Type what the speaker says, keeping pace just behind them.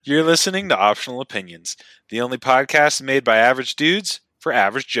You're listening to Optional Opinions, the only podcast made by average dudes for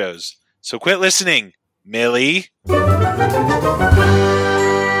average Joes. So quit listening, Millie. That's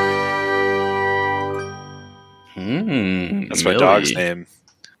my dog's name.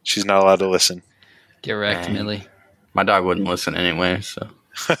 She's not allowed to listen. Get wrecked, Millie. My dog wouldn't listen anyway, so.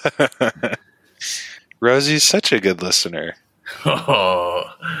 Rosie's such a good listener. Oh.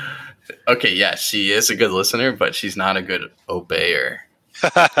 Okay, yeah, she is a good listener, but she's not a good obeyer.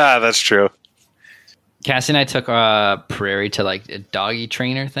 That's true. Cassie and I took Prairie to like a doggy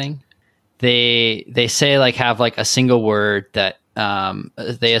trainer thing. They say like have like a single word that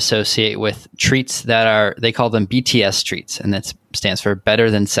they associate with treats that they call them BTS treats, and that stands for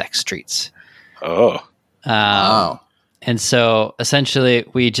better than sex treats. Oh. Wow. And so essentially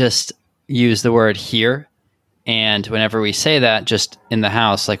we just use the word here. And whenever we say that, just in the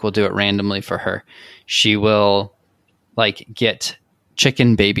house, like we'll do it randomly for her, she will like get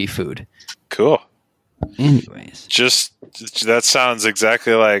chicken baby food. Cool. Anyways. Just, that sounds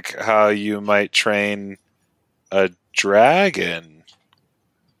exactly like how you might train a dragon.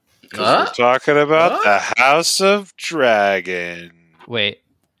 Because we're talking about the House of Dragon. Wait,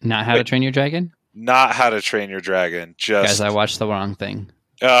 not How to Train Your Dragon? Not How to Train Your Dragon. Just Guys, I watched the wrong thing.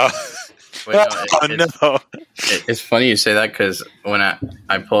 Wait, no, it's funny you say that because when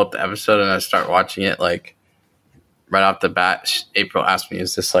I pull up the episode and I start watching it, like right off the bat, April asked me,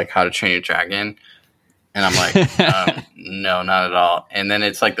 "Is this like How to Train Your Dragon?" And I'm like, "No, not at all." And then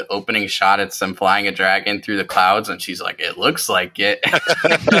it's like the opening shot; it's them flying a dragon through the clouds, and she's like, "It looks like it."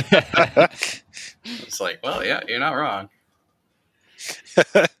 It's like, well, yeah, you're not wrong.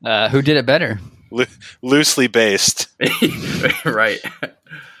 Who did it better? Loosely based, right?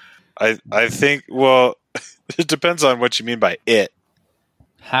 I think. Well, it depends on what you mean by it.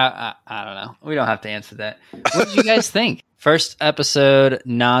 I don't know. We don't have to answer that. What did you guys think? First episode,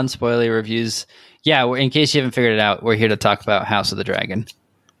 non-spoiler reviews. Yeah, in case you haven't figured it out, we're here to talk about House of the Dragon,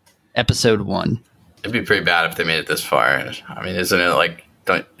 episode 1. It'd be pretty bad if they made it this far. I mean, isn't it like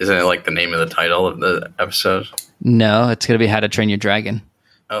the name of the title of the episode? No, it's going to be How to Train Your Dragon.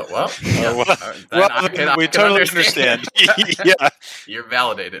 Oh, well. Yeah. Well, we totally understand. Yeah. You're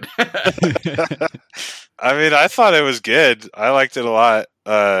validated. I mean, I thought it was good. I liked it a lot.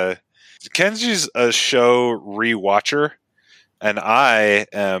 Kenzie's a show rewatcher, and I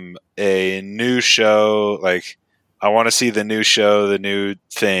am a new show. Like, I want to see the new show, the new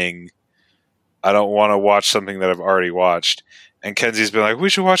thing. I don't want to watch something that I've already watched. And Kenzie's been like, we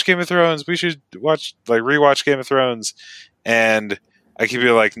should watch Game of Thrones. We should rewatch Game of Thrones. And I keep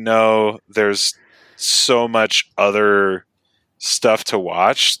being like, no, there's so much other stuff to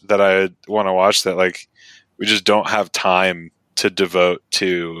watch that I want to watch that like we just don't have time to devote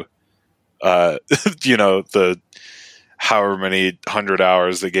to, the however many 100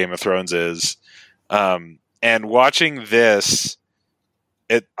 hours the Game of Thrones is. And watching this,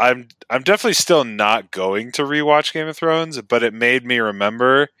 I'm definitely still not going to rewatch Game of Thrones, but it made me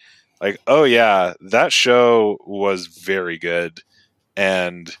remember, like, oh yeah, that show was very good.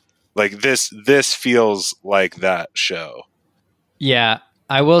 And like this feels like that show. Yeah,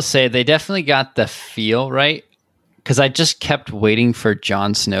 I will say they definitely got the feel right because I just kept waiting for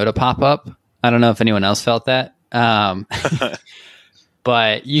Jon Snow to pop up. I don't know if anyone else felt that.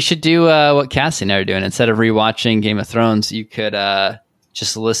 But you should do what Cassie and I are doing. Instead of rewatching Game of Thrones, you could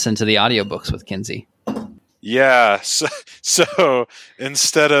just listen to the audiobooks with Kinsey. Yeah, so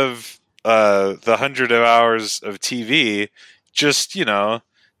instead of the 100 hours of TV, just, the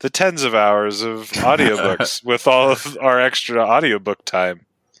tens of hours of audiobooks with all of our extra audiobook time.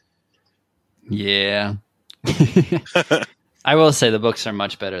 Yeah. I will say the books are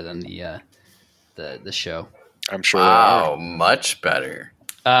much better than the show. I'm sure. Wow, much better.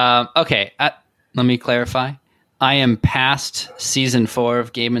 Okay, let me clarify. I am past season 4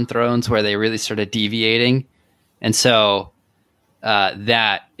 of Game of Thrones where they really started deviating. And so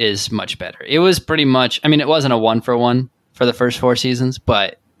that is much better. It was pretty much, I mean, it wasn't a 1-for-1 for the first 4 seasons,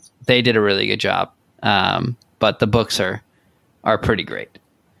 but they did a really good job. But the books are pretty great.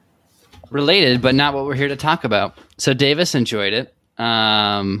 Related, but not what we're here to talk about. So Davis enjoyed it.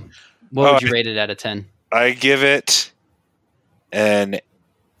 What would you rate it out of 10? I give it an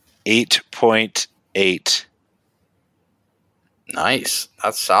 8.8. Nice.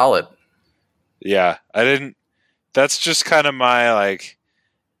 That's solid. Yeah, that's just kind of my,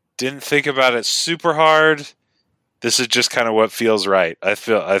 didn't think about it super hard. This is just kind of what feels right. I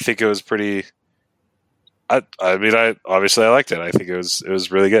think it was pretty, I obviously I liked it. I think it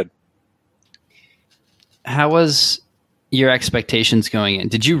was really good. How was your expectations going in?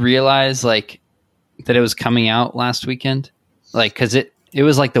 Did you realize that it was coming out last weekend? Cause it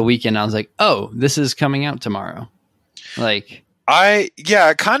was like the weekend. I was like, oh, this is coming out tomorrow. Like,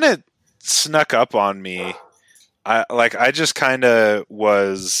 it kind of snuck up on me. I just kind of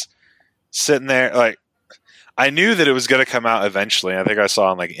was sitting there, like, I knew that it was going to come out eventually. I think I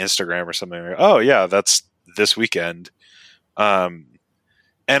saw on like Instagram or something. Like, oh yeah, that's this weekend. And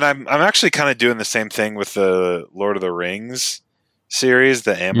I'm actually kind of doing the same thing with the Lord of the Rings series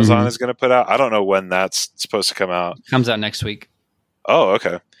that Amazon is going to put out. I don't know when that's supposed to come out. Comes out next week. Oh,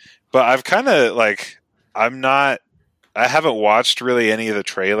 okay. But I've kind of like, I haven't watched really any of the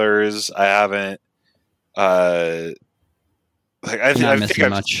trailers. I haven't, I think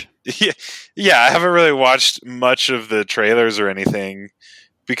much. Yeah, I haven't really watched much of the trailers or anything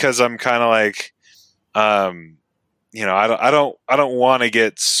because I'm kind of like, I don't want to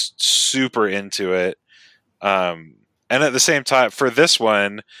get super into it. And at the same time, for this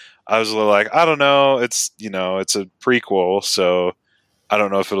one, I was a little like, I don't know. It's it's a prequel, so I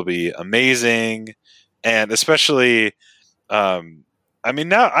don't know if it'll be amazing, and especially, now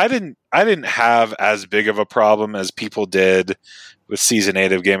I didn't have as big of a problem as people did with season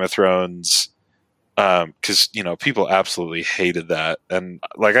 8 of Game of Thrones, because people absolutely hated that, and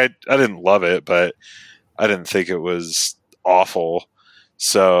like I didn't love it, but I didn't think it was awful.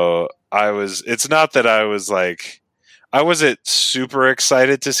 So it's not that I was like, I wasn't super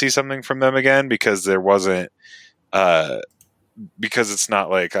excited to see something from them again, because there wasn't, because it's not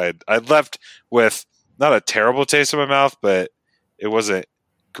like I'd left with not a terrible taste in my mouth, but it wasn't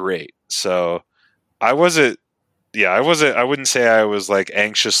great. So I wouldn't say I was like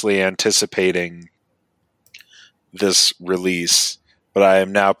anxiously anticipating this release, but I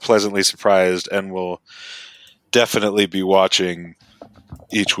am now pleasantly surprised and will definitely be watching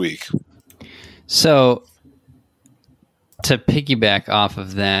each week. So to piggyback off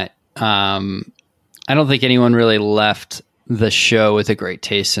of that, I don't think anyone really left the show with a great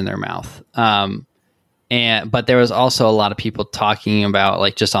taste in their mouth. But there was also a lot of people talking about,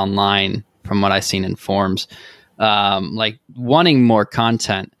 like, just online from what I've seen in forums, like wanting more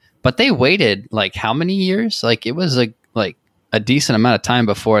content, but they waited like how many years? Like it was a decent amount of time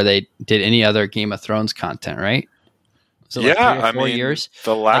before they did any other Game of Thrones content, right? So like 3 or 4 years.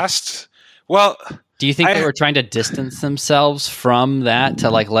 The last, do you think they were trying to distance themselves from that to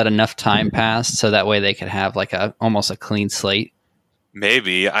like let enough time pass so that way they could have like almost a clean slate?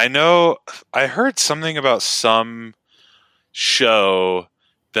 Maybe. I know I heard something about some show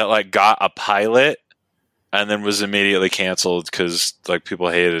that like got a pilot and then was immediately canceled because like people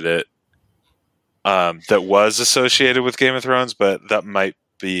hated it. That was associated with Game of Thrones, but that might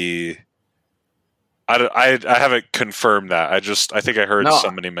be. I haven't confirmed that. I think I heard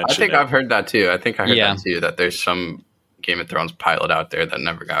somebody mention it. I think I've heard that too. I think I heard that too, that there's some Game of Thrones pilot out there that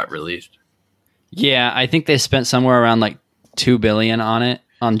never got released. Yeah, I think they spent somewhere around like $2 billion on it,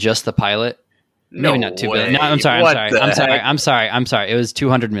 on just the pilot. Maybe not $2 billion. No, I'm sorry. It was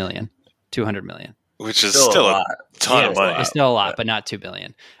 200 million. 200 million. Which is still a ton of money. It's still a lot, but not $2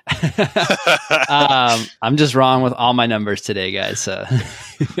 billion. I'm just wrong with all my numbers today, guys. So.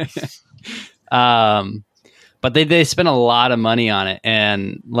 But they spent a lot of money on it,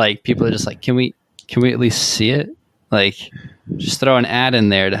 and like people are just like, can we at least see it? Like, just throw an ad in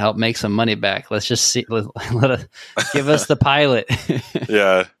there to help make some money back. Let's just see. Give us the pilot.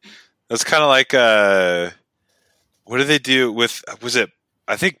 Yeah, that's kind of like what did they do with? Was it?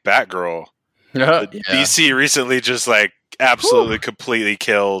 I think Batgirl. DC recently just like absolutely completely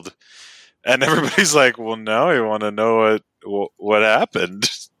killed, and everybody's like, well, now we want to know what happened.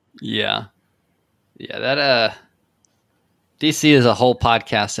 Yeah. Yeah, that DC is a whole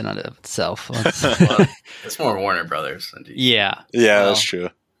podcast in and of itself. It's more Warner Brothers than DC. Yeah. Yeah, that's true.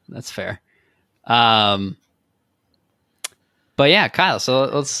 That's fair. But yeah, Kyle,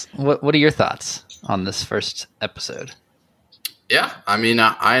 so what are your thoughts on this first episode? Yeah, I mean,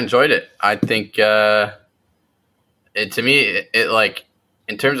 I enjoyed it. I think to me, it like,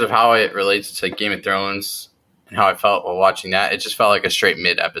 in terms of how it relates to Game of Thrones and how I felt while watching that, it just felt like a straight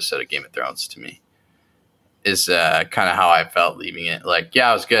mid episode of Game of Thrones to me. Is kind of how I felt leaving it. Like, yeah,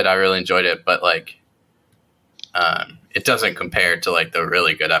 it was good. I really enjoyed it, but like, it doesn't compare to like the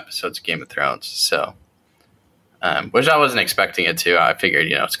really good episodes of Game of Thrones. So, which I wasn't expecting it to. I figured,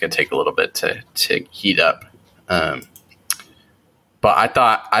 it's going to take a little bit to heat up. But I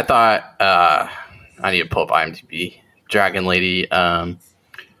thought I need to pull up IMDb. Dragon Lady. What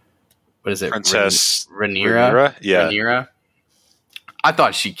is it? Princess Rhaenyra. Yeah. Rhaenyra. I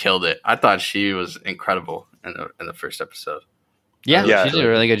thought she killed it. I thought she was incredible in the first episode. Yeah, she did a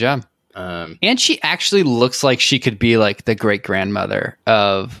really good job. And she actually looks like she could be like the great grandmother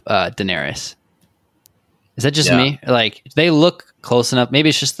of Daenerys. Is that just me? Like, they look close enough. Maybe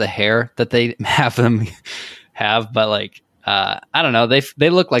it's just the hair that they have them have, but like, I don't know. They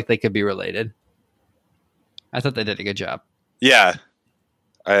look like they could be related. I thought they did a good job. Yeah,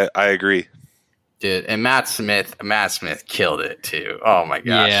 I agree. Dude, and Matt Smith killed it too. Oh my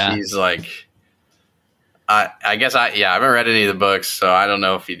gosh. Yeah. He's like, I guess I haven't read any of the books, so I don't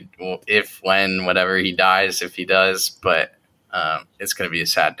know whenever he dies, if he does, but it's going to be a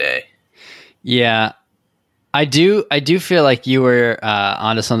sad day. Yeah. I do feel like you were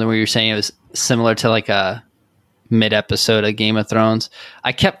onto something where you were saying it was similar to like a mid-episode of Game of Thrones.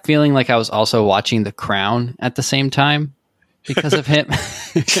 I kept feeling like I was also watching The Crown at the same time because of him.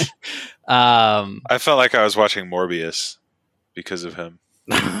 I felt like I was watching Morbius because of him.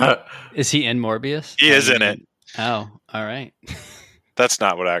 Is he in Morbius? He is in it. Oh, all right. That's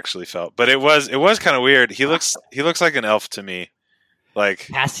not what I actually felt, but it was kind of weird. He looks like an elf to me. Like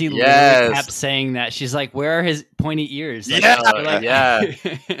Cassie literally kept saying that. She's like, "Where are his pointy ears?" Like, yeah.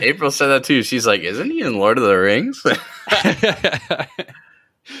 April said that too. She's like, "Isn't he in Lord of the Rings?"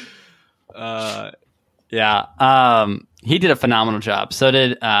 Yeah. He did a phenomenal job. So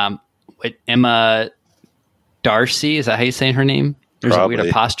did Emma Darcy. Is that how you say her name? There's Probably. a weird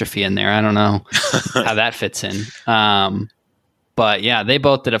apostrophe in there. I don't know how that fits in. But yeah, they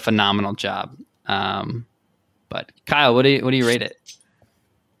both did a phenomenal job. But Kyle, what do you rate it?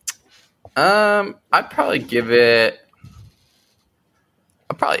 I'd probably give it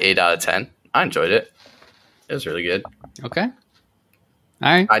 8 out of 10. I enjoyed it. It was really good. Okay. All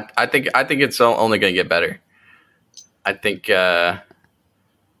right. I think it's only going to get better. I think I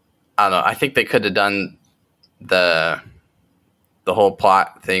don't know. I think they could have done the whole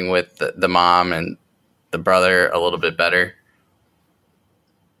plot thing with the mom and the brother a little bit better.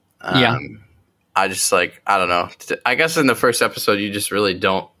 Yeah. I just I don't know. I guess in the first episode, you just really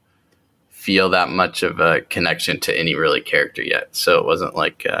don't feel that much of a connection to any really character yet. So it wasn't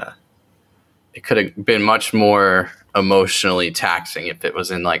like it could have been much more emotionally taxing if it was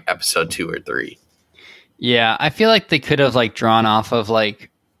in like episode 2 or 3. Yeah, I feel like they could have like drawn off of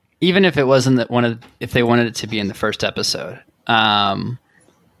like, even if it wasn't if they wanted it to be in the first episode,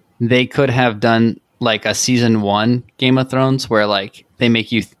 they could have done like a season 1 Game of Thrones where like they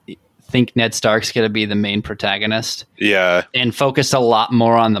make you think Ned Stark's going to be the main protagonist. Yeah. And focused a lot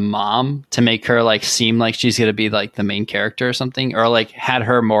more on the mom to make her like seem like she's going to be like the main character or something, or like had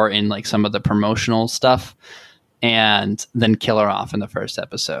her more in like some of the promotional stuff and then kill her off in the first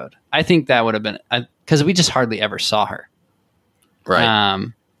episode. I think that would have been, because we just hardly ever saw her.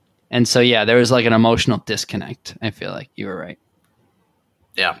 Right. And so, yeah, there was like an emotional disconnect. I feel like you were right.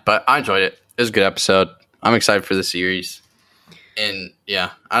 Yeah, but I enjoyed it. It was a good episode. I'm excited for the series. And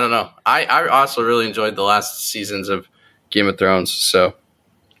yeah, I don't know. I also really enjoyed the last seasons of Game of Thrones, so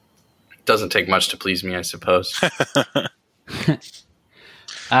it doesn't take much to please me, I suppose.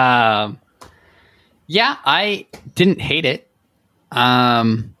 Yeah, I didn't hate it.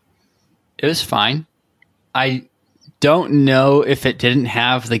 It was fine. I don't know if it didn't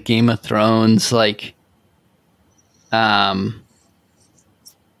have the Game of Thrones like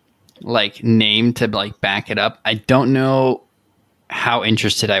name to like back it up. I don't know how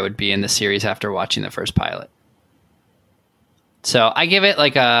interested I would be in the series after watching the first pilot. So I give it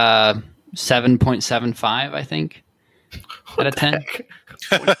like a 7.75, I think, out of 10.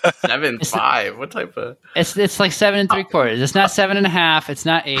 7.5? What type of? It's like 7 3/4. It's not 7.5. It's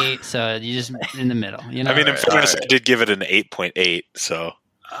not 8. So you just in the middle. You know. I mean, in fairness, I did give it an 8.8. So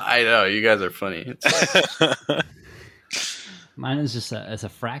I know you guys are funny. Mine is just as a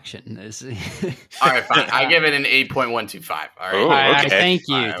fraction. All right, fine. I give it an 8.125. All right. Ooh, All right, okay. Thank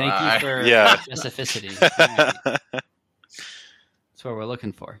you. All Thank right. you for Yeah. specificity. All right. That's what we're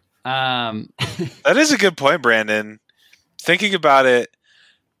looking for. That is a good point, Brandon. Thinking about it,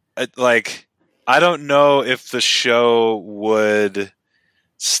 like, I don't know if the show would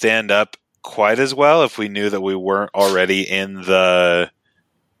stand up quite as well if we knew that we weren't already in the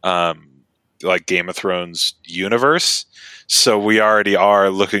like Game of Thrones universe. So we already are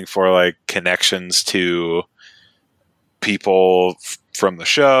looking for like connections to people from the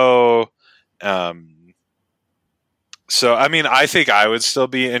show. So, I mean, I think I would still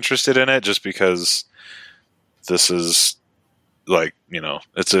be interested in it just because this is like, you know,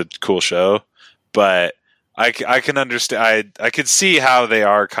 it's a cool show, but I can understand. I could see how they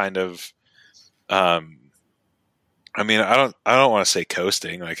are kind of, I mean, I don't want to say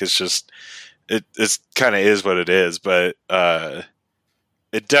coasting. Like, it's just, it's kind of is what it is, but,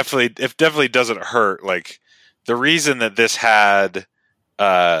 it definitely doesn't hurt. Like, the reason that this had,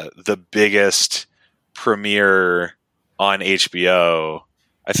 the biggest premiere on HBO,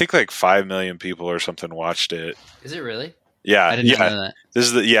 I think like 5 million people or something watched it. Is it really? Yeah, I didn't know that.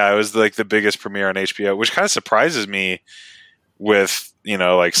 It was like the biggest premiere on HBO, which kind of surprises me with,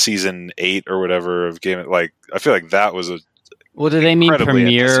 like season 8 or whatever of Game. Like, I feel like that was Well, do they mean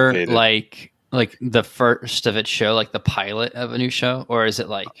premiere anticipated. like the first of its show, like the pilot of a new show, or is it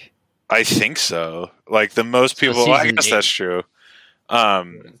like? I think so. Like the most people. Well, I guess that's true.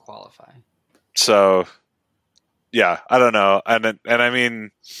 Wouldn't qualify. So, yeah, I don't know, and I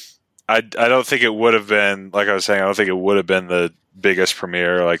mean, I don't think it would have been, like I was saying, I don't think it would have been the biggest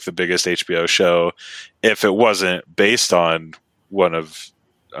premiere, like the biggest HBO show, if it wasn't based on one of,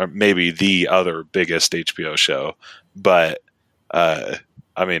 or maybe the other biggest HBO show. But I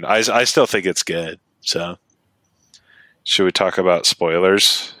mean, I still think it's good. So, should we talk about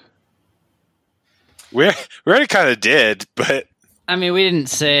spoilers? We already kind of did, but I mean, we didn't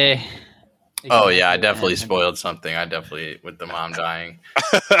say. Oh yeah, I definitely spoiled something. I definitely, with the mom dying.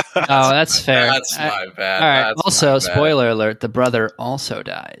 Oh, that's fair. That's my bad. All right. Also, spoiler alert: the brother also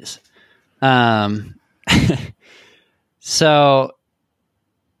dies. So,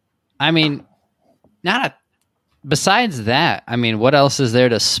 I mean, besides that, I mean, what else is there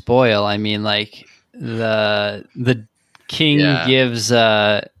to spoil? I mean, like the king gives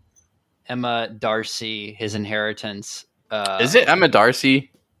Emma Darcy his inheritance. Is it Emma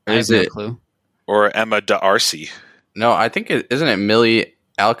Darcy? Or is it? No clue. Or Emma Darcy? No, I think isn't it Millie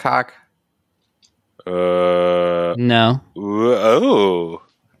Alcock? No. Oh.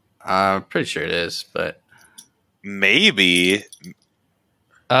 I'm pretty sure it is, but maybe.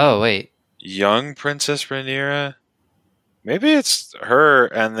 Oh wait. Young Princess Rhaenyra? Maybe it's her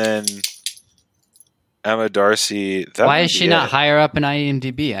and then Emma Darcy. Why is she not higher up in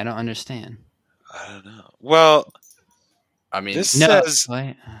IMDb? I don't understand. I don't know. Well, I mean, this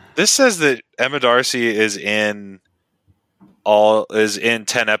says that Emma Darcy is in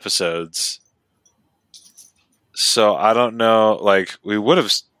 10 episodes. So I don't know. Like, we would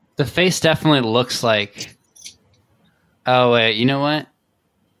have. The face definitely looks like. Oh wait, you know what?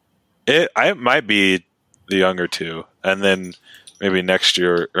 It might be the younger two, and then maybe next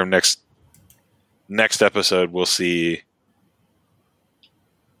year or next episode we'll see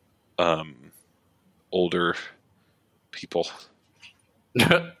older people.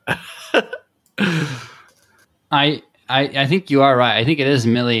 I think you are right. I think it is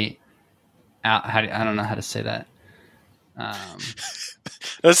Millie. I don't know how to say that.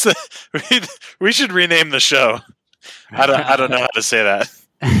 We should rename the show. I don't know how to say that.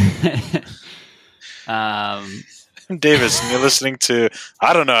 Davis, you're listening to.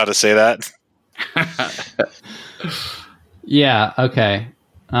 I don't know how to say that. Yeah. Okay.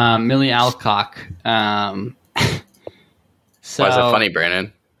 Millie Alcock. So, why is that funny,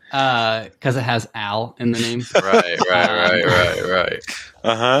 Brandon? Because it has Al in the name. Right.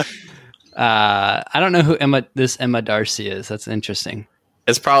 Uh-huh. I don't know who Emma Darcy is. That's interesting.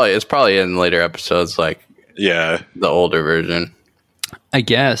 It's probably in later episodes, like the older version. I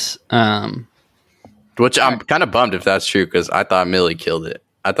guess. Which I'm kind of bummed if that's true, because I thought Millie killed it.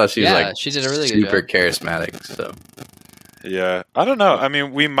 I thought she was she did a really super good job. charismatic. So yeah, I don't know. I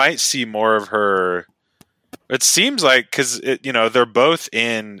mean, we might see more of her. It seems like, because they're both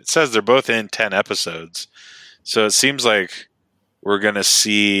in. It says they're both in 10 episodes, so it seems like we're gonna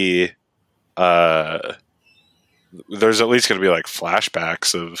see. There's at least gonna be like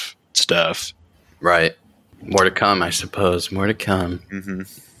flashbacks of stuff. Right. More to come, I suppose. More to come. Mm-hmm.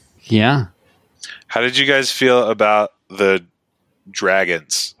 Yeah. How did you guys feel about the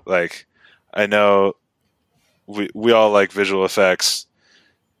dragons? Like, I know we all like visual effects.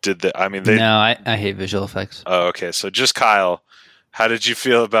 No, I hate visual effects. Oh, okay. So just Kyle, how did you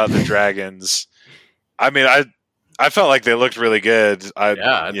feel about the dragons? I mean, I felt like they looked really good. I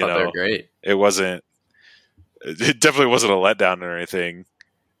thought they were great. It definitely wasn't a letdown or anything.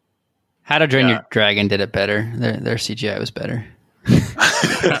 How to Train Your Dragon did it better. Their CGI was better.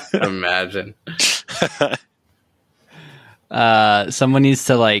 Imagine. Someone needs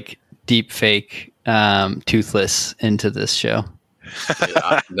to like deep fake Toothless into this show.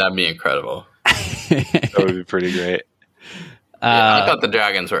 Yeah, that'd be incredible. That would be pretty great. I thought the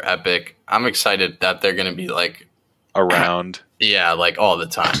dragons were epic. I'm excited that they're going to be like around. Yeah, like all the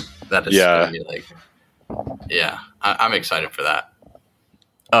time. That is going to be like. Yeah, I'm excited for that.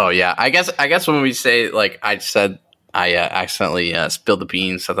 Oh yeah, I guess when we say, like I said, I accidentally spilled the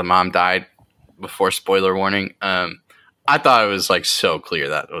beans that the mom died before spoiler warning. I thought it was like so clear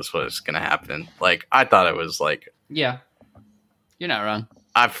that was what was going to happen. Like I thought it was like, yeah, you're not wrong.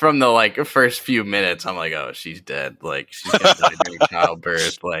 From the like first few minutes, I'm like, oh, she's dead. Like she's gonna die during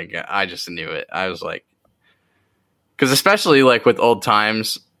childbirth. Like I just knew it. I was like, Because especially like with old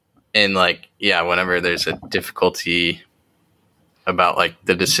times and like, yeah, whenever there's a difficulty about like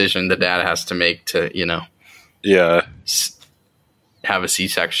the decision the dad has to make to, have a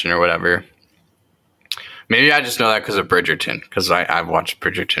C-section or whatever. Maybe I just know that because of Bridgerton, because I've watched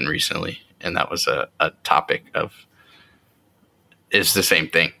Bridgerton recently, and that was a topic of, it's the same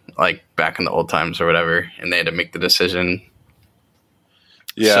thing, like back in the old times or whatever, and they had to make the decision.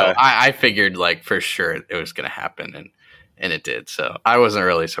 Yeah. So I figured like for sure it was going to happen, and it did. So I wasn't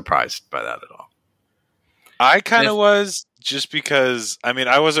really surprised by that at all. I kind of was, just because, I mean,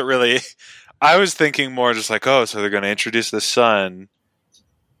 I wasn't really, I was thinking more just like, oh, so they're going to introduce the son.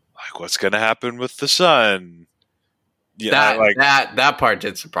 Like, what's going to happen with the son? Yeah, that part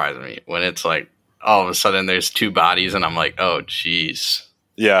did surprise me when it's like, all of a sudden there's two bodies and I'm like, oh, geez.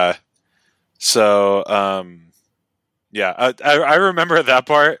 Yeah. So, I remember that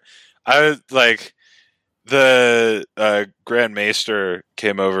part. I was like, the Grand Maester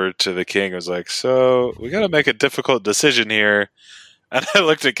came over to the king and was like, so we got to make a difficult decision here. And I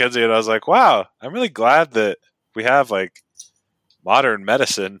looked at Kenzie and I was like, wow, I'm really glad that we have like modern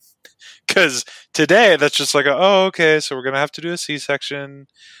medicine. Because today that's just like, oh, okay, so we're going to have to do a C-section.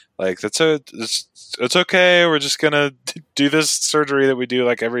 Like, it's okay. We're just going to do this surgery that we do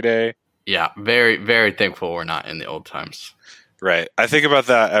like every day. Yeah, very, very thankful we're not in the old times. Right. I think about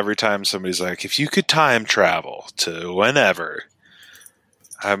that every time somebody's like, if you could time travel to whenever,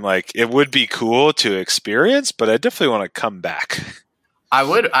 I'm like, it would be cool to experience, but I definitely want to come back. I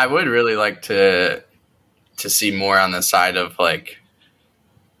would really like to see more on the side of like,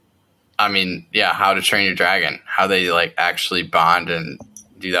 I mean, yeah, How to Train Your Dragon, how they like actually bond and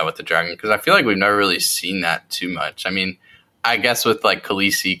do that with the dragon. Because I feel like we've never really seen that too much. I mean, I guess with like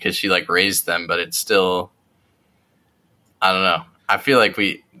Khaleesi, because she like raised them, but it's still, I don't know. I feel like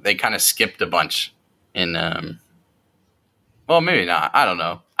they kind of skipped a bunch in, well, maybe not. I don't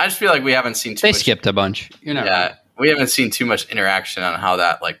know. I just feel like we haven't seen too much. They skipped a bunch. Right. We haven't seen too much interaction on how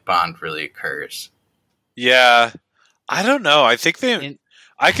that like bond really occurs. Yeah. I don't know. I think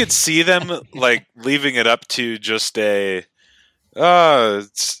I could see them like leaving it up to just it's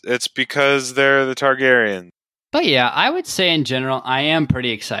because they're the Targaryens. But yeah, I would say in general, I am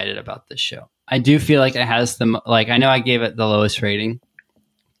pretty excited about this show. I do feel like it has I know I gave it the lowest rating,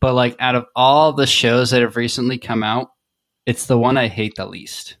 but like out of all the shows that have recently come out, it's the one I hate the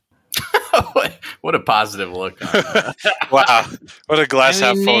least. What a positive look. Wow. What a glass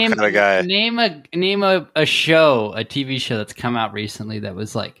half full kind of guy. Name a show, a TV show that's come out recently that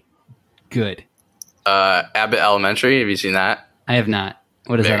was like good. Abbott Elementary. Have you seen that? I have not.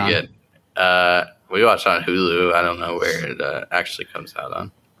 What is that on? Very good. We watched on Hulu. I don't know where it actually comes out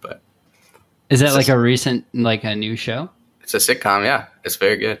on, but is that like a recent, like a new show? It's a sitcom. Yeah, it's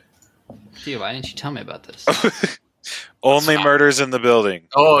very good. Gee, why didn't you tell me about this? Only Murders in the Building.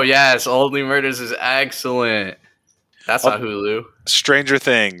 Oh, yes. Only Murders is excellent. That's on Hulu. Stranger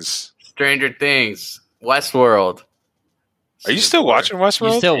Things. Westworld. Are you still watching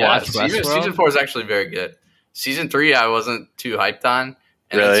Westworld? You still watch Westworld? Season 4 is actually very good. Season 3 I wasn't too hyped on.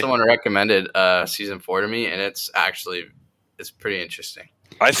 And really? then someone recommended Season 4 to me, and it's pretty interesting.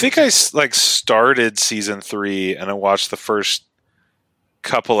 I think I started Season 3, and I watched the first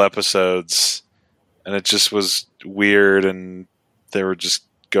couple episodes, and it just was weird, and they were just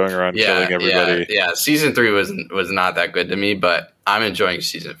going around killing everybody. Yeah. Season 3 was not that good to me, but I'm enjoying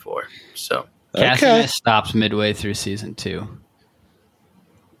Season 4. So Cassie stopped midway through Season 2.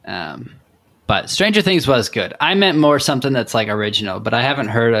 But Stranger Things was good. I meant more something that's like original, but I haven't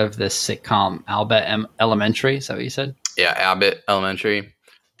heard of this sitcom, Abbott Elementary. Is that what you said? Yeah, Abbott Elementary.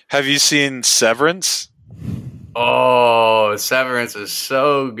 Have you seen Severance? Oh, Severance is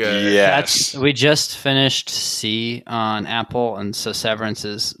so good. Yes. We just finished C on Apple, and so Severance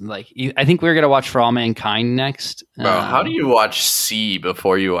is like, I think we're going to watch For All Mankind next. Bro, how do you watch C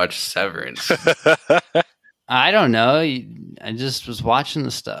before you watch Severance? I don't know. I just was watching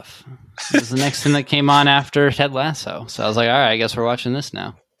the stuff. It was the next thing that came on after Ted Lasso. So I was like, all right, I guess we're watching this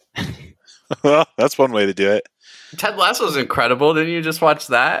now. Well, that's one way to do it. Ted Lasso is incredible. Didn't you just watch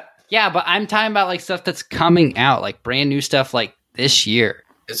that? Yeah, but I'm talking about like stuff that's coming out, like brand new stuff like this year.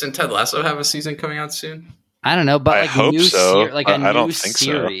 Isn't Ted Lasso have a season coming out soon? I don't know, but like I hope new so. I don't think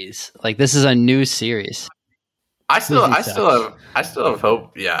series. So. Like this is a new series. I still have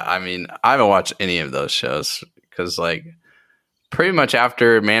hope. Yeah, I mean, I haven't watched any of those shows because like pretty much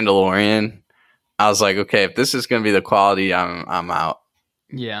after Mandalorian, I was like, okay, if this is going to be the quality, I'm out.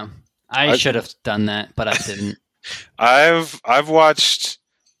 Yeah, I should have done that, but I didn't. I've watched.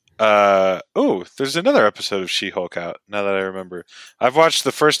 There's another episode of She-Hulk out. Now that I remember, I've watched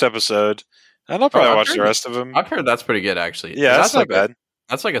the first episode, And I'll probably watch the rest of them. I've heard that's pretty good, actually. Yeah, that's not bad.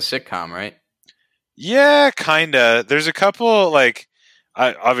 That's like a sitcom, right? Yeah, kinda. There's a couple like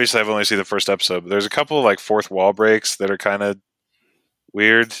I've only seen the first episode, but there's a couple like fourth wall breaks that are kind of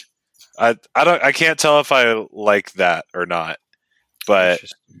weird. I can't tell if I like that or not. But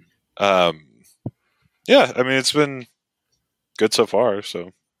yeah, I mean it's been good so far,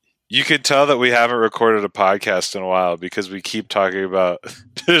 so you can tell that we haven't recorded a podcast in a while because we keep talking about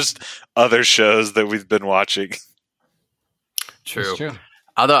there's other shows that we've been watching. True.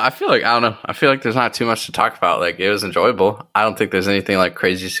 Although I feel like there's not too much to talk about. Like it was enjoyable. I don't think there's anything like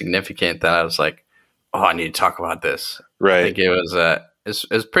crazy significant that I was like, oh, I need to talk about this. Right. I think it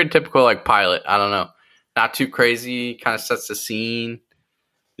was pretty typical like pilot. I don't know, not too crazy. Kind of sets the scene.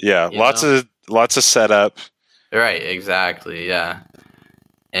 Yeah, lots of setup. Right. Exactly. Yeah.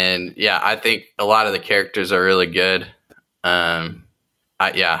 And yeah, I think a lot of the characters are really good. I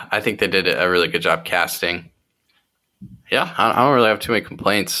think they did a really good job casting. Yeah, I don't really have too many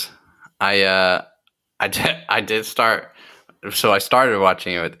complaints. I did start. So I started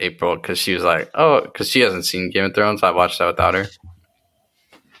watching it with April because she was like, because she hasn't seen Game of Thrones. I watched that without her,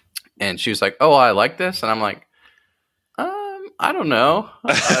 and she was like, "Oh, I like this," and I'm like, I don't know.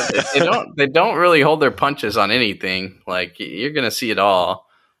 They don't really hold their punches on anything. Like you're gonna see it all.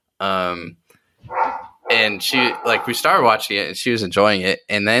 And she we started watching it and she was enjoying it.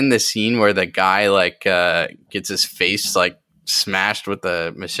 And then the scene where the guy gets his face like smashed with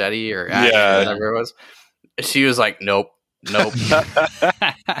a machete or whatever it was. She was like, nope.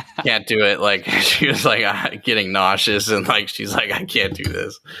 Can't do it. Like she was like getting nauseous and like she's like, I can't do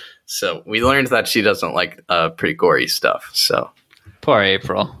this. So we learned that she doesn't like pretty gory stuff. So poor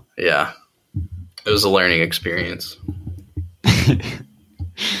April. Yeah. It was a learning experience.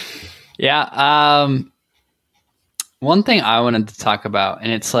 Yeah. One thing I wanted to talk about,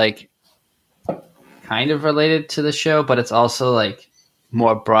 and it's like kind of related to the show, but it's also like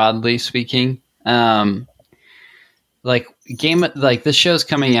more broadly speaking. This show's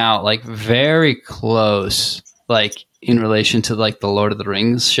coming out like very close, like in relation to like the Lord of the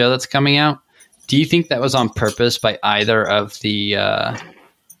Rings show that's coming out. Do you think that was on purpose by either of the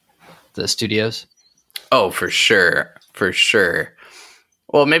studios? Oh, for sure.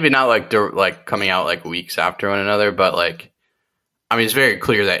 Well, maybe not like coming out like weeks after one another, but like, I mean, it's very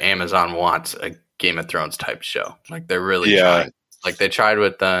clear that Amazon wants a Game of Thrones type show. Like they're really trying. Like they tried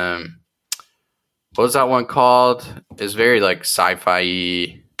with what was that one called? It's very like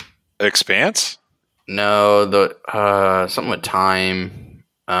sci-fi. Expanse? No, the something with time.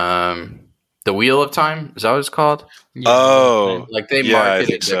 The Wheel of Time, is that what it's called? Oh, like they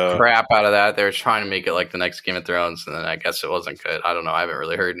marketed the crap out of that. They were trying to make it like the next Game of Thrones, and then I guess it wasn't good. I don't know. I haven't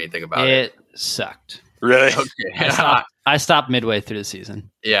really heard anything about it. It sucked. Really? Okay. I stopped midway through the season.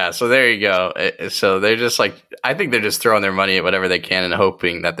 Yeah, so there you go. So they're just like, I think they're just throwing their money at whatever they can and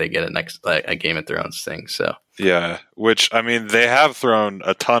hoping that they get a Game of Thrones thing. So yeah, which I mean, they have thrown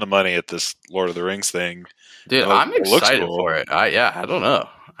a ton of money at this Lord of the Rings thing. Dude, I'm excited for it. I don't know.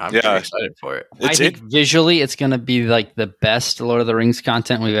 I'm pretty excited for it. I think visually it's going to be like the best Lord of the Rings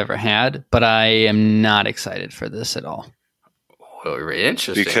content we've ever had, but I am not excited for this at all. Well,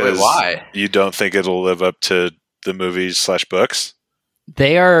 interesting. Because why? You don't think it'll live up to the movies/books?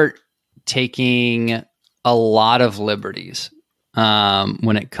 They are taking a lot of liberties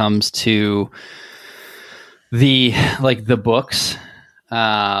when it comes to the books.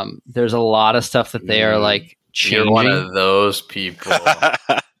 There's a lot of stuff that they are like changing. You're one of those people.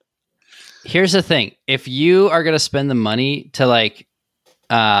 Here's the thing. If you are going to spend the money to like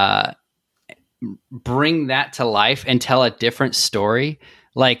bring that to life and tell a different story,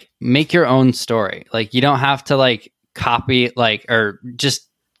 like make your own story. Like you don't have to like copy or just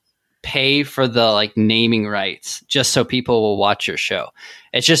pay for the like naming rights just so people will watch your show.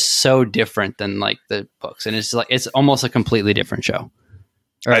 It's just so different than like the books. And it's like, it's almost a completely different show.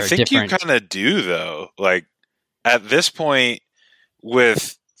 I think you kind of do though. Like at this point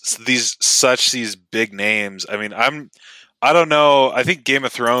with these big names, I mean, I don't know. I think Game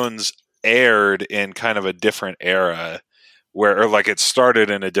of Thrones aired in kind of a different era or like it started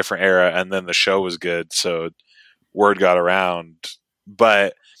in a different era and then the show was good. So word got around,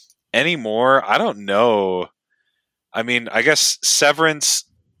 but anymore, I don't know. I mean, I guess Severance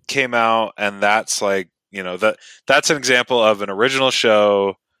came out and that's like, that's an example of an original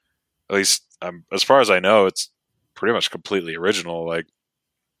show. At least as far as I know, it's pretty much completely original. Like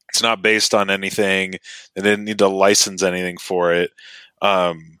it's not based on anything. They didn't need to license anything for it.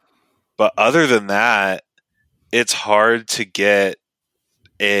 But other than that, it's hard to get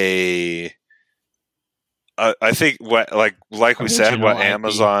a I think what we said, Original what IP.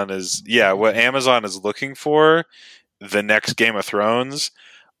 Amazon is looking for, the next Game of Thrones.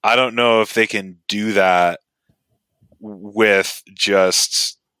 I don't know if they can do that with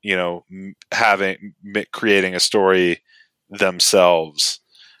just creating a story themselves.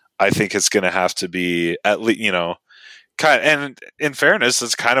 I think it's going to have to be at least kind. And in fairness,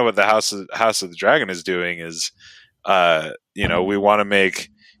 that's kind of what the House of the Dragon is doing. Is we want to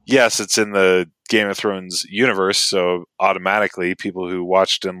make, yes, it's in the Game of Thrones universe, so automatically people who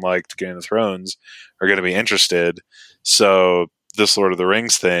watched and liked Game of Thrones are going to be interested. So this Lord of the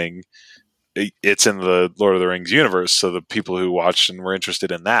Rings thing, it's in the Lord of the Rings universe, so the people who watched and were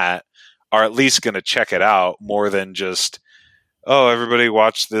interested in that are at least going to check it out more than just, oh, everybody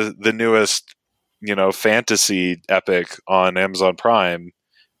watched the newest fantasy epic on Amazon Prime.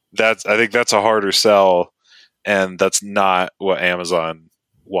 I think that's a harder sell, and that's not what Amazon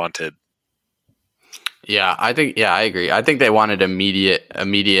wanted. Yeah, I agree. I think they wanted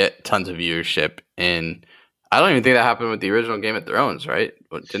immediate tons of viewership, and I don't even think that happened with the original Game of Thrones, right?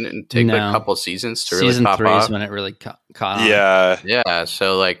 Didn't it take a couple seasons to really pop off? Season 3 is when it really caught on. Yeah.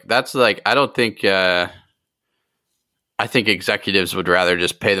 So that's I don't think. I think executives would rather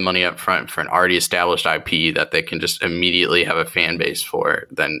just pay the money up front for an already established IP that they can just immediately have a fan base for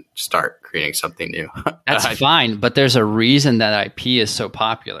than start creating something new. That's fine, but there's a reason that IP is so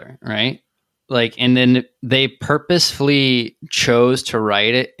popular, right? And then they purposefully chose to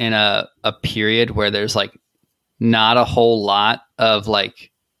write it in a period where there's not a whole lot of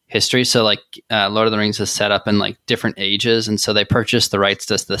history. So Lord of the Rings is set up in different ages, and so they purchased the rights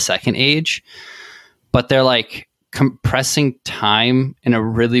to the second age, but they're compressing time in a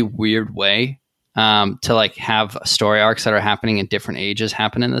really weird way to have story arcs that are happening in different ages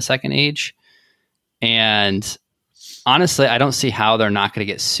happen in the second age. And honestly, I don't see how they're not going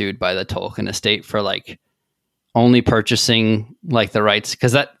to get sued by the Tolkien estate for only purchasing the rights,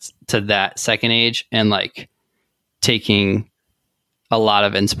 because that's to that second age, and taking a lot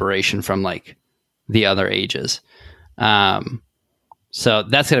of inspiration from the other ages. So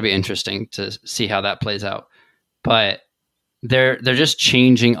that's going to be interesting to see how that plays out. But they're just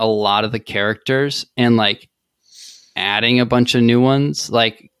changing a lot of the characters and adding a bunch of new ones.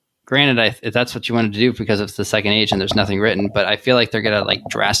 Granted, if that's what you wanted to do because it's the second age and there's nothing written, but I feel like they're going to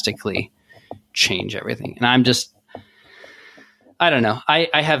drastically change everything. And I don't know.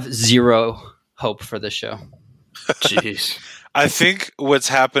 I have zero hope for this show. Jeez. I think what's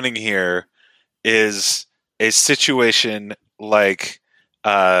happening here is a situation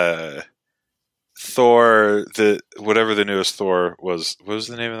Thor, whatever the newest Thor was. What was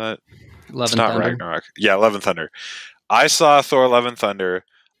the name of that? Love and Thunder. Ragnarok. Yeah, Love and Thunder. I saw Thor: Love and Thunder.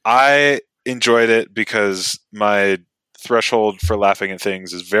 I enjoyed it because my threshold for laughing at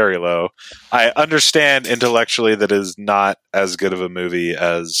things is very low. I understand intellectually that it is not as good of a movie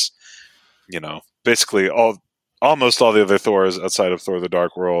as, basically almost all the other Thors outside of Thor: The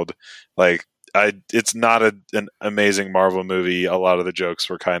Dark World. It's not an amazing Marvel movie. A lot of the jokes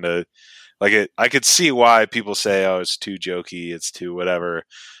were kind of I could see why people say, oh, it's too jokey, it's too whatever.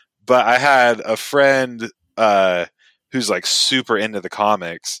 But I had a friend who's super into the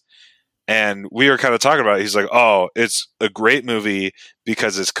comics, and we were kind of talking about it. He's like, oh, it's a great movie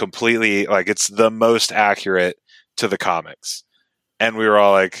because it's completely it's the most accurate to the comics. And we were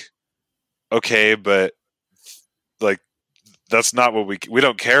all like, okay, but that's not what we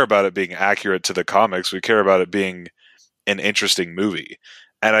don't care about it being accurate to the comics. We care about it being an interesting movie.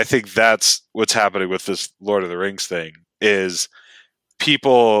 And I think that's what's happening with this Lord of the Rings thing is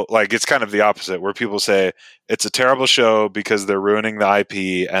people it's kind of the opposite, where people say it's a terrible show because they're ruining the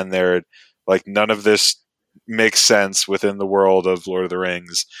IP and they're none of this makes sense within the world of Lord of the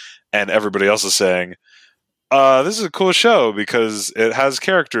Rings. And everybody else is saying, this is a cool show because it has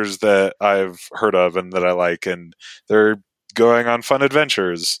characters that I've heard of and that I like, and they're going on fun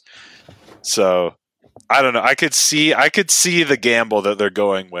adventures. So I don't know. I could see the gamble that they're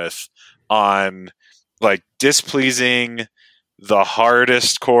going with on displeasing the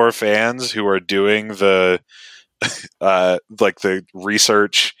hardest core fans who are doing the the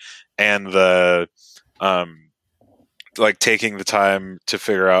research and the taking the time to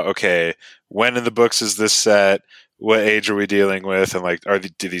figure out, okay, when in the books is this set? What age are we dealing with? And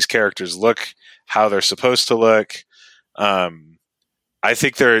do these characters look how they're supposed to look? I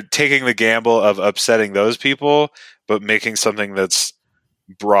think they're taking the gamble of upsetting those people, but making something that's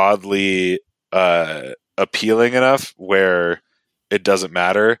broadly appealing enough where it doesn't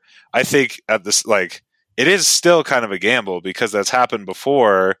matter. I think at this, it is still kind of a gamble because that's happened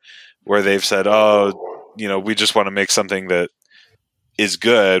before where they've said, oh, we just want to make something that is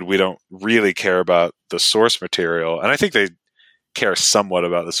good. We don't really care about the source material. And I think they care somewhat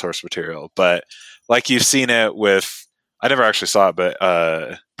about the source material. But like you've seen it with, I never actually saw it, but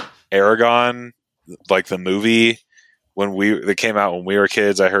Aragon, like the movie, they came out when we were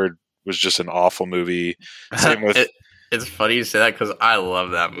kids, I heard was just an awful movie. Same with... It's funny you say that because I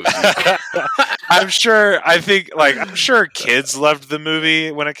love that movie. I'm sure kids loved the movie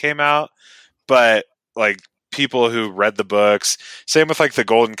when it came out, but like people who read the books, same with like the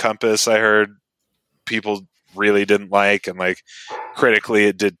Golden Compass, I heard people really didn't like, and like critically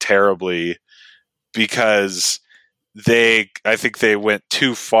it did terribly because I think they went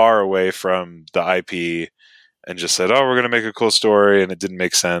too far away from the IP and just said, oh, we're going to make a cool story, and it didn't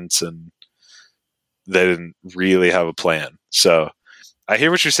make sense, and they didn't really have a plan. So I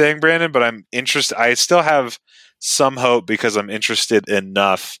hear what you're saying, Brandon, but I'm interested. I still have some hope because I'm interested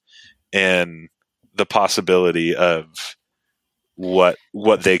enough in the possibility of what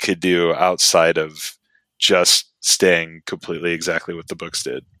they could do outside of just staying completely exactly what the books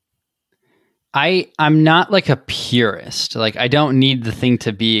did. I'm not like a purist. Like, I don't need the thing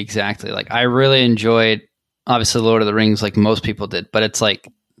to be exactly like. I really enjoyed, obviously, Lord of the Rings, like most people did, but it's like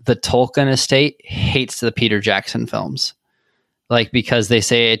the Tolkien estate hates the Peter Jackson films, like, because they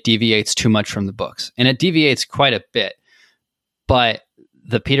say it deviates too much from the books, and it deviates quite a bit. But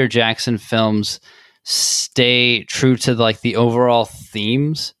the Peter Jackson films stay true to like the overall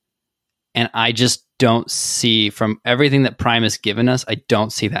themes, and I just don't see, from everything that Prime has given us, I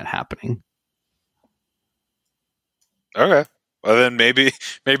don't see that happening. Okay. Well, then maybe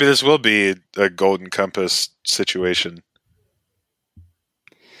this will be a Golden Compass situation.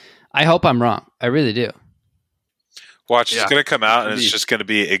 I hope I'm wrong. I really do. Watch, it's going to come out and it's just going to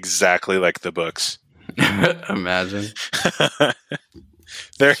be exactly like the books. Imagine.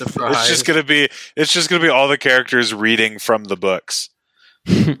 It's just going to be all the characters reading from the books.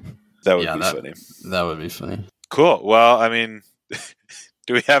 That would be funny. That would be funny. Cool. Well, I mean,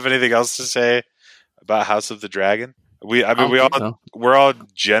 do we have anything else to say about House of the Dragon? We're all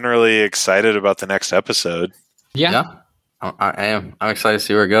generally excited about the next episode. Yeah. I am. I'm excited to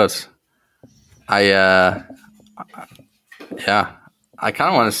see where it goes. I kind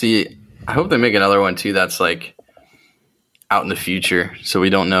of want to see. I hope they make another one too. That's like out in the future, so we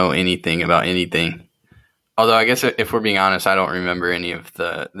don't know anything about anything. Although I guess if we're being honest, I don't remember any of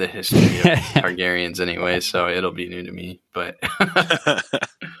the history of Targaryens anyway, so it'll be new to me. But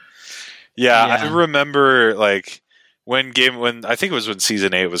yeah, I remember like when I think it was when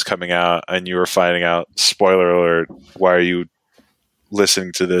season 8 was coming out, and you were finding out. Spoiler alert! Why are you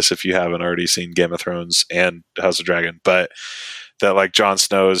listening to this if you haven't already seen Game of Thrones and House of Dragon? But that like Jon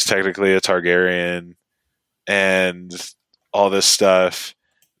Snow is technically a Targaryen, and all this stuff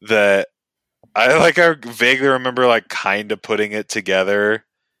that I vaguely remember like kind of putting it together,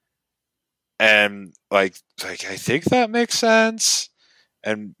 and like I think that makes sense,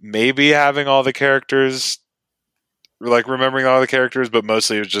 and maybe having all the characters, like remembering all the characters, but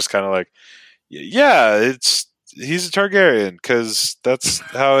mostly it was just kind of like, yeah, he's a Targaryen because that's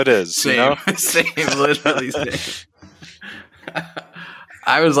how it is. Same, you know? Same, literally same.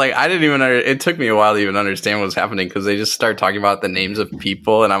 I was like, I didn't even. It took me a while to even understand what was happening because they just start talking about the names of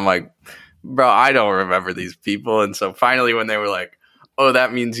people, and I'm like, bro, I don't remember these people. And so finally, when they were like, "Oh,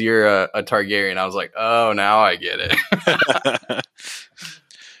 that means you're a Targaryen," I was like, "Oh, now I get it."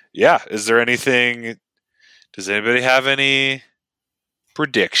 Yeah. Is there anything? Does anybody have any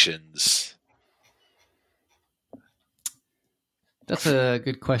predictions? That's a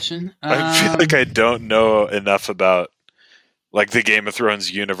good question. I feel like I don't know enough about like the Game of Thrones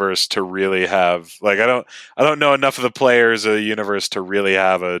universe to really have like I don't know enough of the players of the universe to really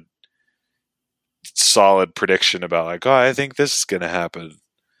have a solid prediction about like, oh, I think this is going to happen.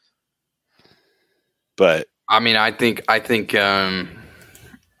 But I mean, I think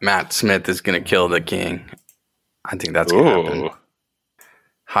Matt Smith is going to kill the king. I think that's going to happen.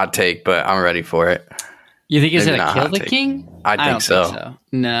 Hot take, but I'm ready for it. You think he's going to kill the king? I don't think so.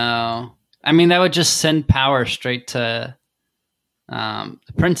 No. I mean, that would just send power straight to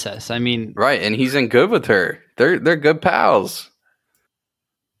the princess. I mean, right, and he's in good with her. They're good pals.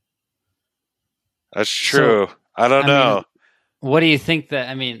 That's true. So, I don't know. Mean, what do you think that?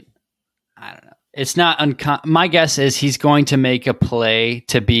 I mean, I don't know. It's not my guess is he's going to make a play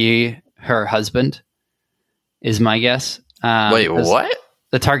to be her husband. Is my guess. Wait, what?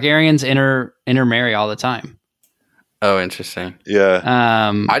 The Targaryens intermarry all the time. Oh, interesting. Yeah.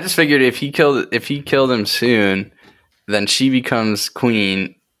 I just figured if he killed him soon, then she becomes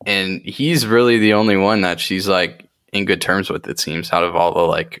queen, and he's really the only one that she's like in good terms with. It seems out of all the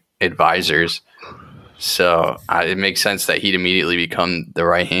like advisors. So it makes sense that he'd immediately become the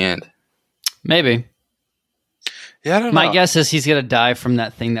right hand. Maybe. Yeah, I don't know. My guess is he's gonna die from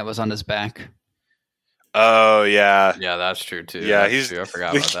that thing that was on his back. Oh yeah, yeah, that's true too. Yeah, that's true. I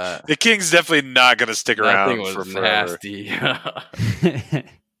forgot about that. The king's definitely not going to stick That around thing was for forever. nasty.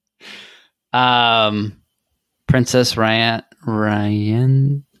 Princess Ryan.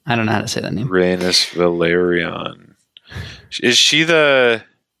 I don't know how to say that name. Rhaenys Valerion. Is she the?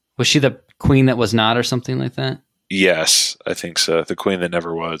 Was she the queen that was not, or something like that? Yes, I think so. The queen that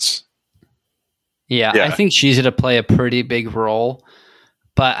never was. Yeah, I think she's going to play a pretty big role.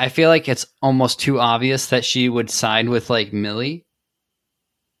 But I feel like it's almost too obvious that she would side with like Millie.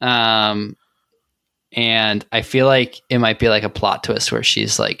 And I feel like it might be like a plot twist where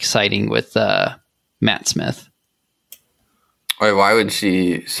she's like siding with Matt Smith. Wait, why would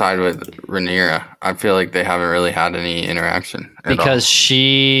she side with Rhaenyra? I feel like they haven't really had any interaction. Because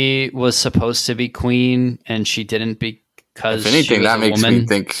she was supposed to be queen and she didn't because if anything, she was that a makes woman. me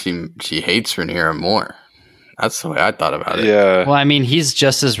think she hates Rhaenyra more. That's the way I thought about it. Yeah. Well, I mean, he's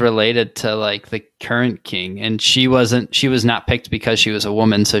just as related to like the current king, and she was not picked because she was a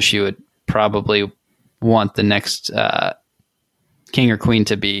woman, so she would probably want the next king or queen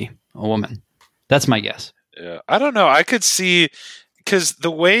to be a woman. That's my guess. Yeah. I don't know. I could see, because the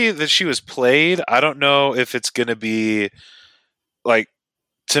way that she was played, I don't know if it's going to be like,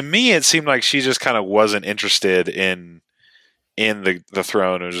 to me, it seemed like she just kind of wasn't interested in the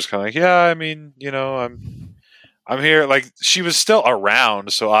throne. It was just kind of like, yeah, I mean, you know, I'm here. Like, she was still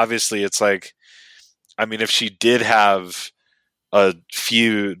around, so obviously it's like, I mean, if she did have a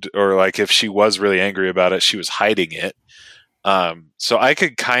feud, or like if she was really angry about it, she was hiding it. So I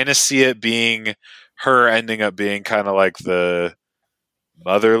could kind of see it being her ending up being kind of like the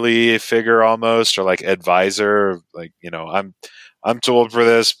motherly figure almost, or like advisor, like, you know, I'm too old for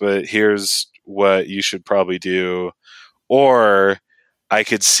this, but here's what you should probably do. Or I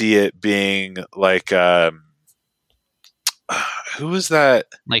could see it being like, who was that?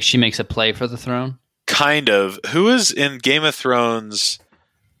 Like she makes a play for the throne? Kind of. Who is in Game of Thrones?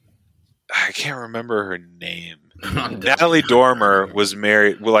 I can't remember her name. Natalie Dormer was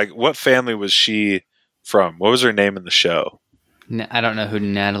married. Well, like, what family was she from? What was her name in the show? I don't know who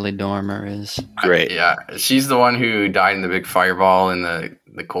Natalie Dormer is. Great. Yeah, she's the one who died in the big fireball in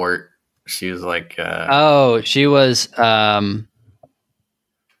the court. She was like, she was.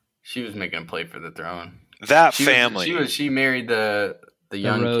 She was making a play for the throne. That family. She married the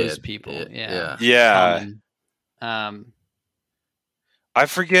young Rose kid. people. Yeah. I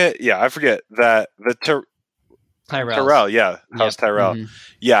forget. Yeah, I forget that the Tyrell. Yeah, House Tyrell. Mm-hmm.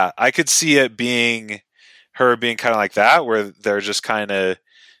 Yeah, I could see it being her being kind of like that, where they're just kind of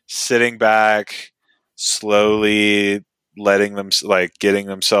sitting back, slowly letting them, like, getting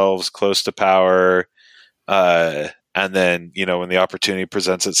themselves close to power, and then, you know, when the opportunity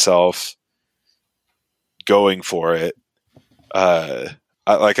presents itself, going for it. I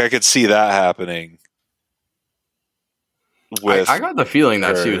could see that happening. I got the feeling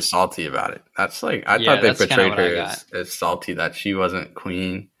that she was salty about it. That's like, I thought they portrayed her as salty that she wasn't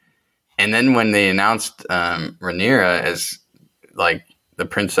queen. And then when they announced Rhaenyra as like the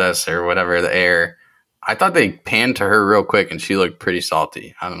princess or whatever, the heir, I thought they panned to her real quick and she looked pretty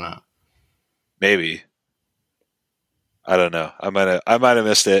salty. I don't know. Maybe. I don't know. I might have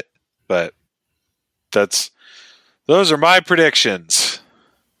missed it, but those are my predictions.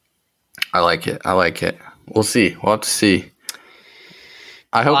 I like it. We'll see. We'll have to see.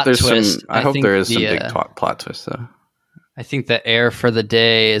 I hope there is some big plot twist though. I think the heir for the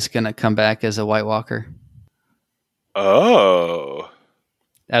day is going to come back as a White Walker. Oh.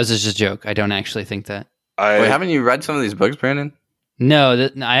 That was just a joke. I don't actually think that. Wait, haven't you read some of these books, Brandon? No,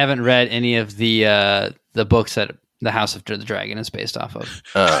 I haven't read any of the books that the House of the Dragon is based off of.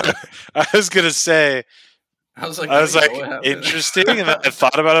 I was going to say, I was like interesting, and then I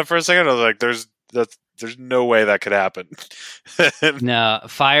thought about it for a second. I was like, there's no way that could happen. No,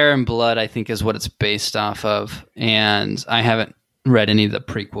 Fire and Blood, I think, is what it's based off of, and I haven't read any of the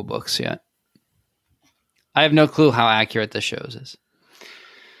prequel books yet. I have no clue how accurate the shows is.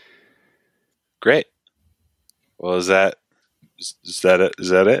 Great. Well, is that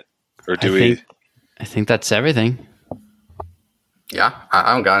it? Or I think that's everything. Yeah,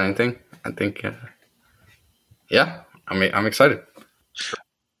 I don't got anything. I think. Yeah, I'm excited.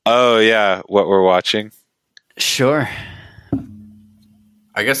 Oh yeah, what we're watching? Sure.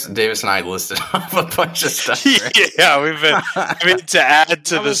 I guess Davis and I listed off a bunch of stuff. Right? Yeah, we've been. I mean, to add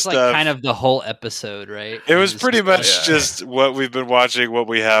to the stuff, like kind of the whole episode, right? It was pretty much just what we've been watching, what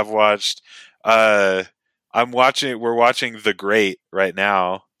we have watched. We're watching The Great right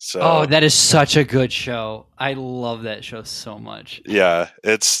now, So, that is such a good show. I love that show so much. Yeah,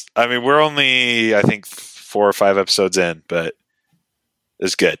 we're only, I think, 4 or 5 episodes in, but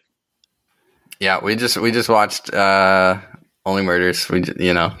it's good. Yeah, we just watched Only Murders.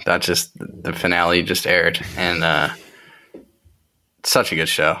 That just the finale just aired, and such a good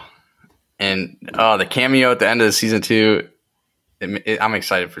show. And the cameo at the end of season 2, I'm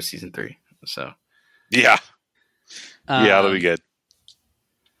excited for season 3. So yeah, that'll be good.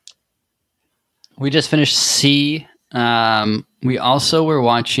 We just finished C. We also were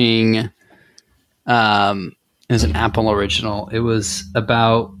watching. It was an Apple original. It was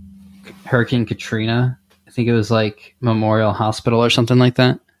about Hurricane Katrina. I think it was like Memorial Hospital or something like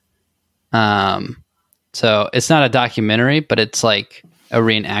that. So it's not a documentary, but it's like a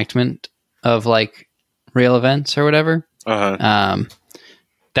reenactment of like real events or whatever. Uh-huh.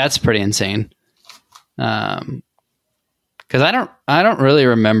 That's pretty insane. Because I don't really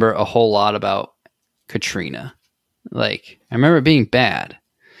remember a whole lot about Katrina. Like, I remember it being bad.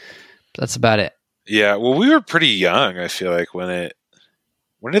 That's about it. Yeah, well, we were pretty young, I feel like, when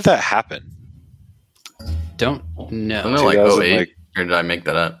did that happen? Don't know. Wasn't it like 08? Or did I make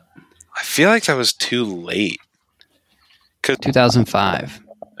that up? I feel like that was too late. 2005.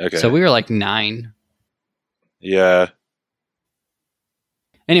 Okay. So we were like 9. Yeah.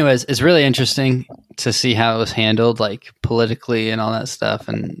 Anyways, it's really interesting to see how it was handled, like politically and all that stuff.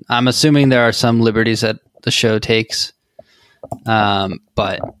 And I'm assuming there are some liberties that the show takes,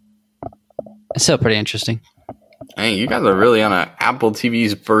 but it's still pretty interesting. Hey, you guys are really on an Apple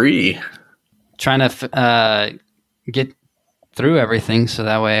TV's spree. Trying to get through everything so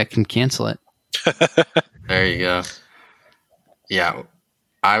that way I can cancel it. There you go. Yeah,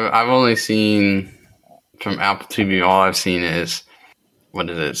 I've only seen from Apple TV. All I've seen is, what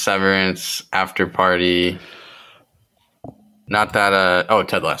is it? Severance, After Party. Not that.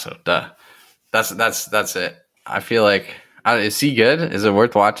 Ted Lasso. Duh. That's it. I feel like, is he good? Is it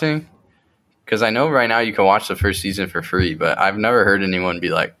worth watching? Because I know right now you can watch the first season for free, but I've never heard anyone be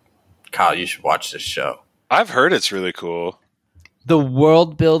like, Kyle, you should watch this show. I've heard it's really cool. The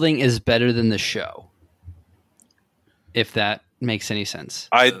world building is better than the show, if that makes any sense.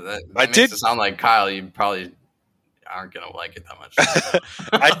 I makes did it sound like, Kyle, you probably aren't gonna like it that much.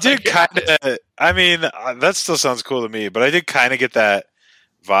 I did kind of. I mean, that still sounds cool to me, but I did kind of get that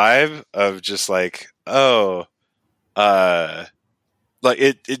vibe of just like, like that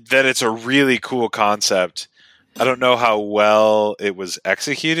it's a really cool concept. I don't know how well it was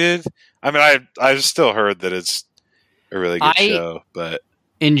executed. I mean, I've still heard that it's a really good show, but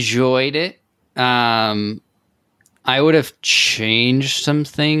enjoyed it. I would have changed some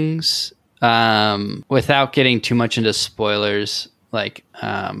things without getting too much into spoilers, like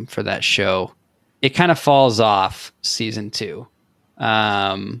for that show. It kind of falls off season 2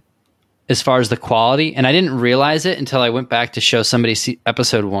 as far as the quality, and I didn't realize it until I went back to show somebody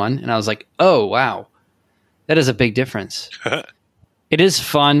episode 1, and I was like, oh wow, that is a big difference. It is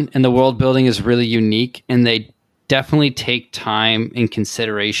fun, and the world building is really unique, and they definitely take time and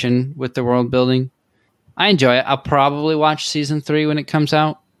consideration with the world building. I enjoy it. I'll probably watch season 3 when it comes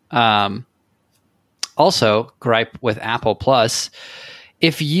out. Also, gripe with Apple Plus.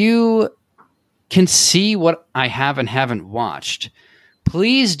 If you can see what I have and haven't watched,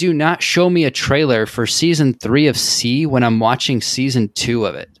 please do not show me a trailer for season 3 of C when I'm watching season 2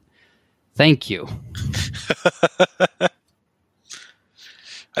 of it. Thank you.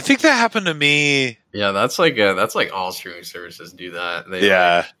 I think that happened to me. Yeah, that's like all streaming services do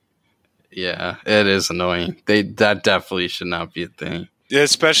that. Yeah, it is annoying. That definitely should not be a thing. Yeah,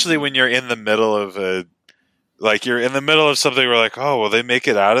 especially when you're in the middle of you're in the middle of something where like, oh, will they make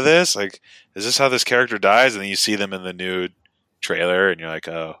it out of this? Like, is this how this character dies? And then you see them in the new trailer, and you're like,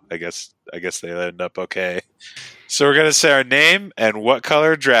 oh, I guess they end up okay. So we're gonna say our name and what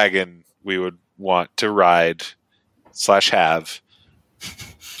color dragon we would want to ride / have.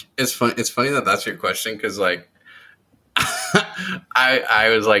 It's funny that that's your question, because like I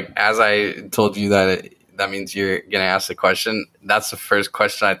was like, as I told you that means you're gonna ask the question. That's the first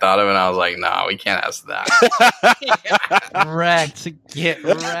question I thought of, and I was like, nah, we can't ask that. Get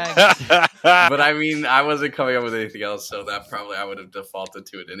wrecked. But I mean, I wasn't coming up with anything else, so that probably I would have defaulted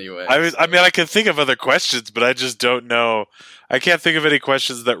to it anyway. I mean, I can think of other questions, but I just don't know. I can't think of any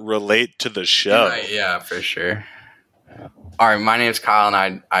questions that relate to the show. Right, yeah, for sure. All right, my name's Kyle,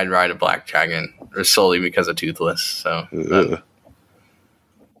 and I'd ride a black dragon solely because of Toothless. So,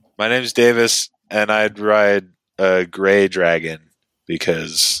 my name's Davis, and I'd ride a gray dragon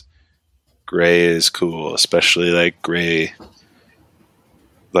because gray is cool, especially like gray,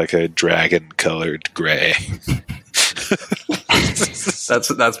 like a dragon-colored gray.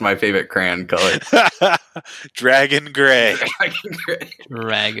 That's my favorite crayon color. Dragon gray.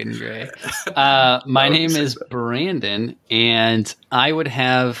 Dragon gray. My name is Brandon, and I would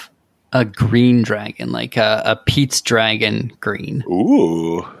have a green dragon, like a Pete's Dragon green.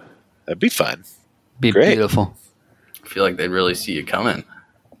 Ooh, that'd be fun. Be Great. beautiful. I feel like they'd really see you coming.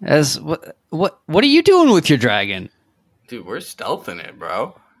 What are you doing with your dragon? Dude, we're stealthing it,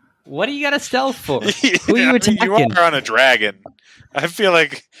 bro. What do you got to stealth for? Who are you attacking? You are on a dragon. I feel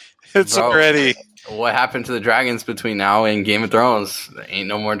like it's already. What happened to the dragons between now and Game of Thrones? There ain't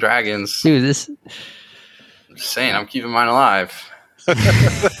no more dragons. Dude, this. I'm just saying, I'm keeping mine alive.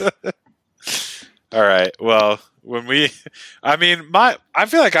 All right. Well, I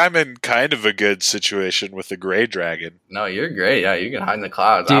feel like I'm in kind of a good situation with the gray dragon. No, you're great. Yeah, you can hide in the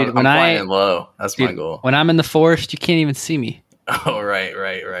clouds. Dude, I'm flying low. That's my goal. When I'm in the forest, you can't even see me. Oh, right.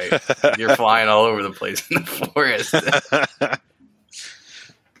 You're flying all over the place in the forest.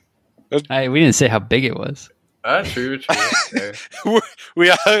 We didn't say how big it was. True.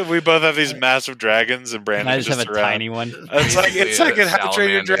 We both have these massive dragons, and Brandon I just have a around. Tiny one. It's like in How to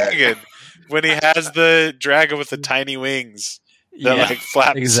Train Your Dragon when he has the dragon with the tiny wings that like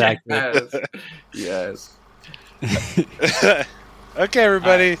flaps. Exactly. Yes. Okay,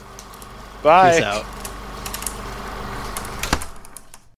 everybody. Bye. Peace out.